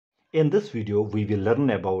In this video, we will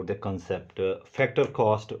learn about the concept factor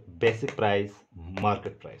cost, basic price,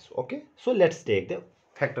 market price. Okay, so let's take the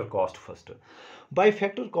factor cost first. By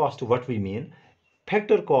factor cost, what we mean?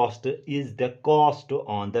 Factor cost is the cost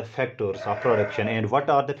on the factors of production. And what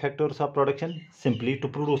are the factors of production? Simply to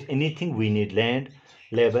produce anything, we need land,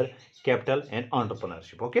 labor, capital, and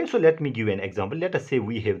entrepreneurship. Okay, so let me give you an example. Let us say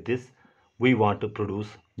we have this. We want to produce,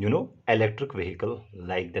 electric vehicle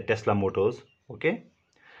like the Tesla motors. Okay,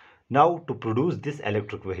 now, to produce this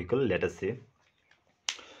electric vehicle, let us say,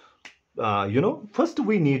 first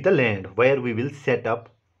we need the land where we will set up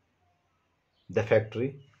the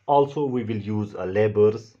factory. Also, we will use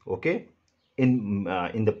laborers, okay, in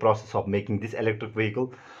the process of making this electric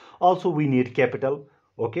vehicle. Also, we need capital,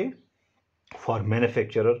 okay, for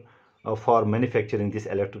manufacturer, for manufacturing this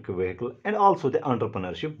electric vehicle, and also the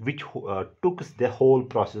entrepreneurship, which took the whole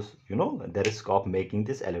process, the risk of making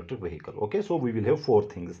this electric vehicle. Okay, so we will have four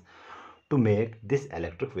things to make this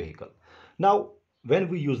electric vehicle. Now, when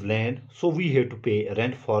we use land, so we have to pay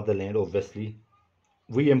rent for the land. Obviously,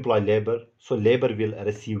 we employ labor, so labor will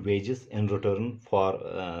receive wages in return for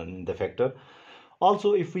the factor.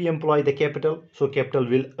 Also, if we employ the capital, so capital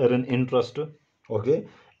will earn interest, okay,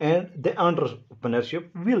 and the entrepreneurship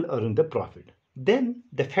will earn the profit. Then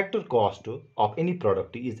the factor cost of any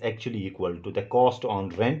product is actually equal to the cost on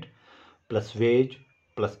rent plus wage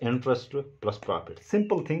plus interest plus profit.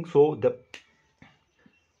 Simple thing. So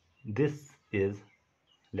this is,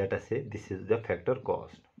 let us say, this is the factor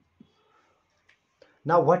cost.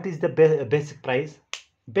 Now, what is the basic price?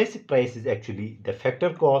 Basic price is actually the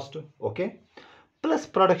factor cost, okay, plus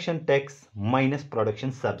production tax minus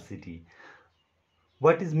production subsidy.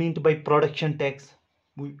 What is meant by production tax?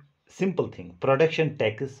 Simple thing, production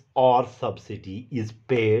tax or subsidy is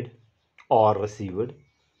paid or received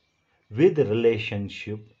with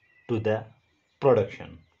relationship to the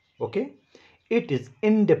production. Okay, it is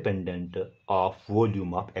independent of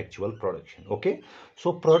volume of actual production. Okay,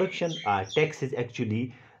 so production tax is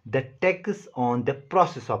actually the tax on the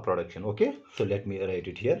process of production. Okay, so let me write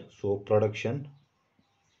it here. So production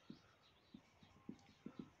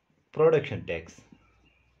tax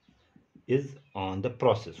is on the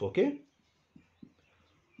process. Okay,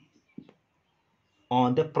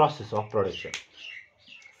 on the process of production.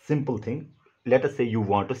 Simple thing, let us say you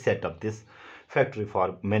want to set up this factory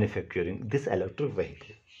for manufacturing this electric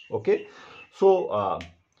vehicle. Okay, so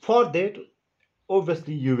for that,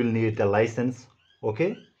 obviously you will need the license.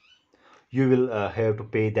 Okay, you will have to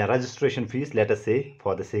pay the registration fees. Let us say,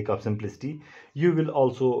 for the sake of simplicity, you will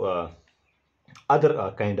also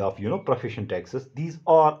other kind of profession taxes. These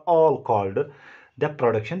are all called the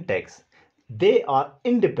production tax. They are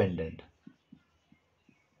independent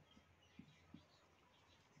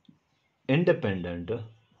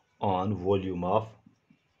on volume of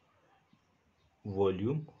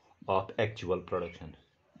actual production.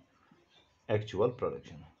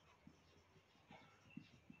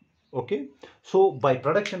 Okay, so by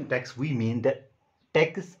production tax we mean the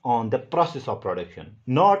tax on the process of production,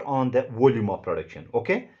 not on the volume of production.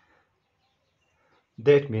 Okay,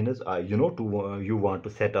 that means you want to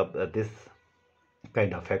set up this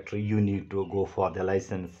kind of factory, you need to go for the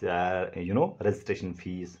license, registration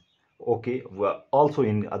fees. Okay, well, also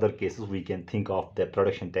in other cases we can think of the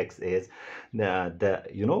production tax as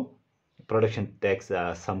the production tax,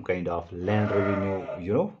 some kind of land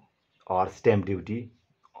revenue, or stamp duty.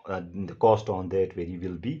 The cost on that very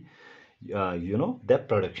will be the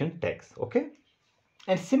production tax. Okay,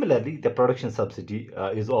 and similarly the production subsidy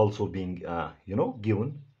is also being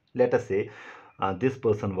given. Let us say this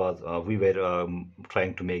person was we were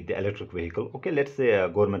trying to make the electric vehicle. Okay, let's say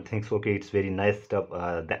government thinks, okay, it's very nice stuff,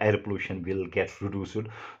 the air pollution will get reduced,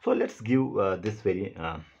 so let's give this very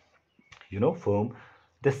firm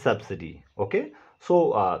the subsidy. Okay,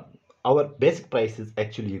 so our basic price is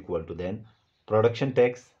actually equal to then production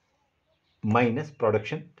tax minus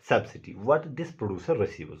production subsidy, what this producer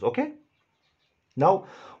receives. Okay, now,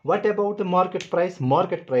 what about the market price?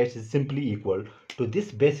 Market price is simply equal to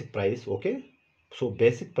this basic price. Okay, so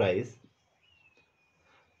basic price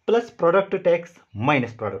plus product tax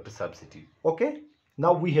minus product subsidy. Okay,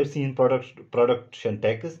 now we have seen production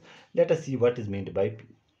tax. Let us see what is meant by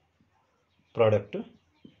product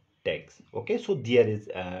tax. Okay, so there is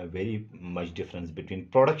very much difference between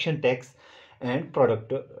production tax and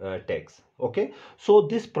product tax. Okay, so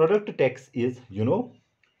this product tax is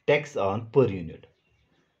tax on per unit,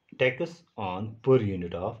 tax on per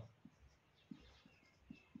unit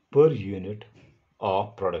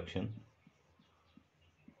of production.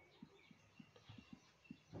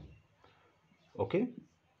 Okay,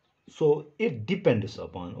 so it depends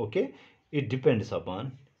upon, okay, it depends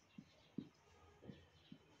upon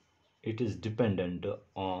it is dependent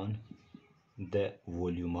on the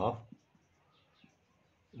volume of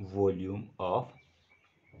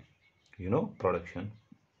production.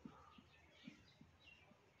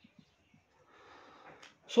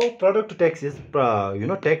 So product tax is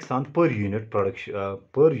tax on per unit production,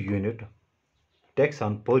 per unit tax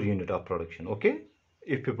on per unit of production. Okay,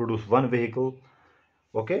 if you produce one vehicle,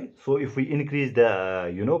 okay, so if we increase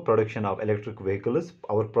the production of electric vehicles,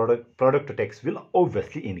 our product tax will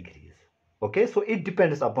obviously increase. Okay, so it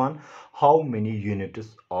depends upon how many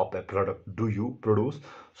units of a product do you produce.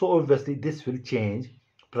 So obviously this will change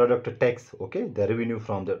product tax. Okay, the revenue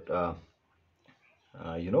from the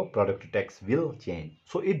product tax will change.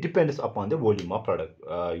 So it depends upon the volume of product,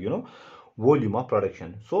 volume of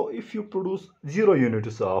production. So if you produce 0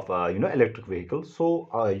 units of electric vehicles, so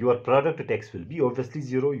your product tax will be obviously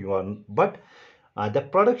zero. But the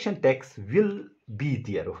production tax will be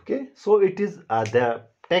there. Okay, so it is the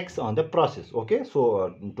tax on the process. Okay,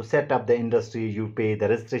 so to set up the industry, you pay the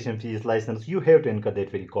registration fees, license, you have to incur that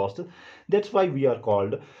very cost. That's why we are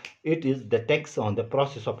called, it is the tax on the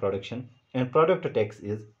process of production, and product tax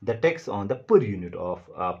is the tax on the per unit of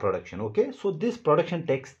production. Okay, so this production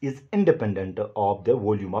tax is independent of the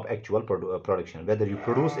volume of actual production. Whether you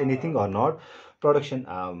produce anything or not, production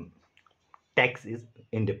tax is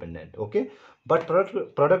independent. Okay, but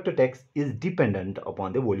product tax is dependent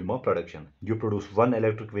upon the volume of production. You produce one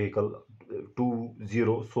electric vehicle, two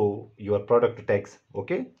zero, so your product tax,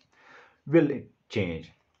 okay, will change.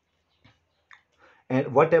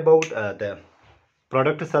 And what about the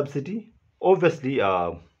product subsidy? Obviously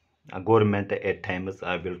government at times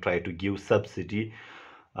will try to give subsidy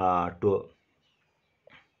to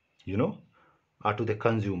you know to the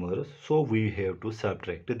consumers. So we have to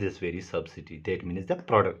subtract this very subsidy. That means the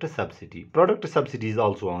product subsidy. Product subsidy is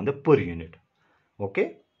also on the per unit.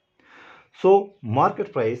 Okay, so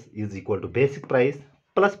market price is equal to basic price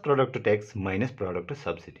plus product tax minus product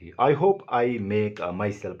subsidy. I hope I make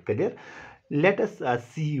myself clear. Let us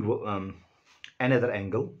see another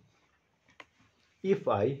angle. If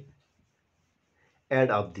I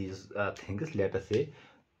add up these things, let us say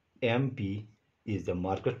MP is the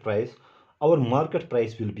market price. Our market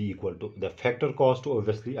price will be equal to the factor cost.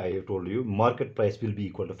 Obviously I have told you market price will be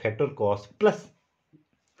equal to factor cost plus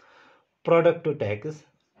product tax,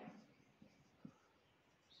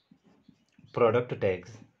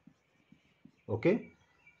 okay,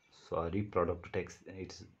 sorry, product tax,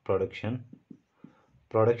 it's production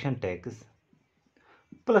tax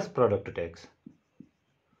plus product tax,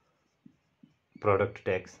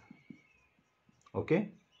 okay,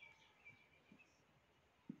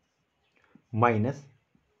 minus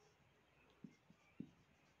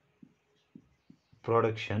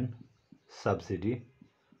production subsidy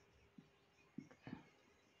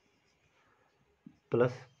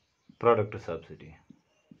plus product subsidy.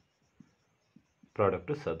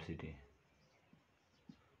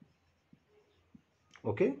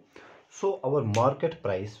 Okay, so our market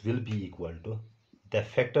price will be equal to the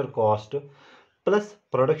factor cost plus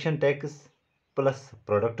production tax plus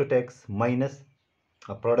product tax minus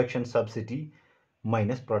a production subsidy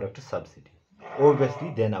minus product subsidy.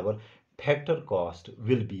 Obviously then our factor cost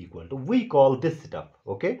will be equal to, we call this stuff,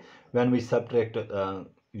 okay, when we subtract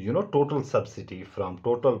total subsidy from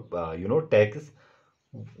total tax,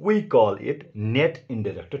 we call it net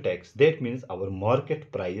indirect tax. That means our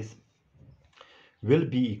market price will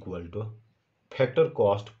be equal to factor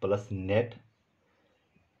cost plus net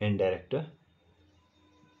indirect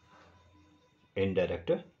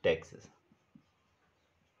taxes.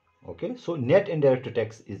 Okay, so net indirect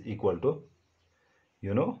tax is equal to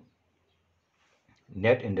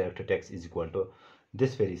net indirect tax is equal to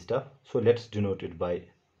this very stuff. So let's denote it by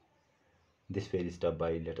this very stuff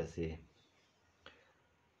by, let us say,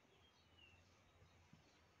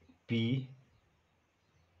 P,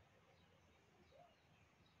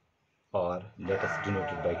 or let us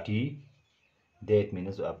denote it by T. That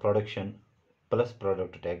means production plus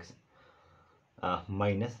product tax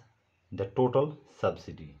minus the total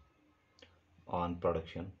subsidy on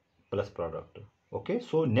production plus product. Okay,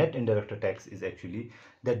 so net indirect tax is actually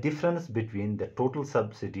the difference between the total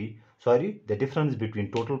subsidy, sorry, the difference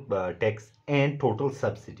between total tax and total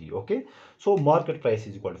subsidy. Okay, so market price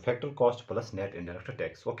is equal to factor cost plus net indirect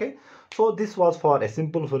tax. Okay, so this was for a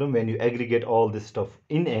simple firm. When you aggregate all this stuff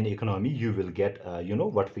in an economy, you will get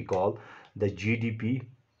what we call the GDP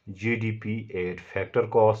at factor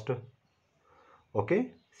cost.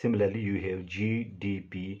 Okay, similarly you have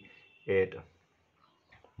GDP at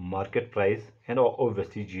market price, and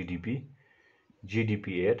obviously GDP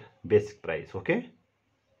at basic price. Okay,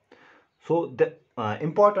 So the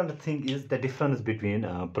important thing is the difference between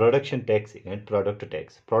production tax and product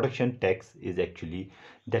tax. Production tax is actually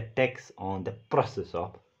the tax on the process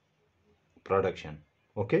of production,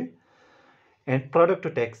 okay, and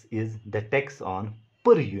product tax is the tax on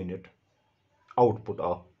per unit output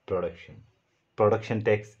of production. Production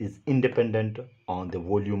tax is independent on the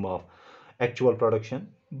volume of actual production,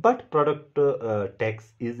 but product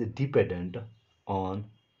tax is dependent on,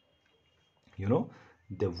 you know,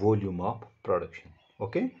 the volume of production.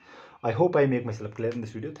 Okay, I hope I make myself clear in this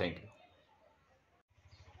video. Thank you.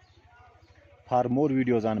 For more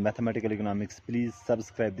videos on mathematical economics, please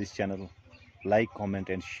subscribe this channel, like, comment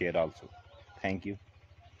and share also. Thank you.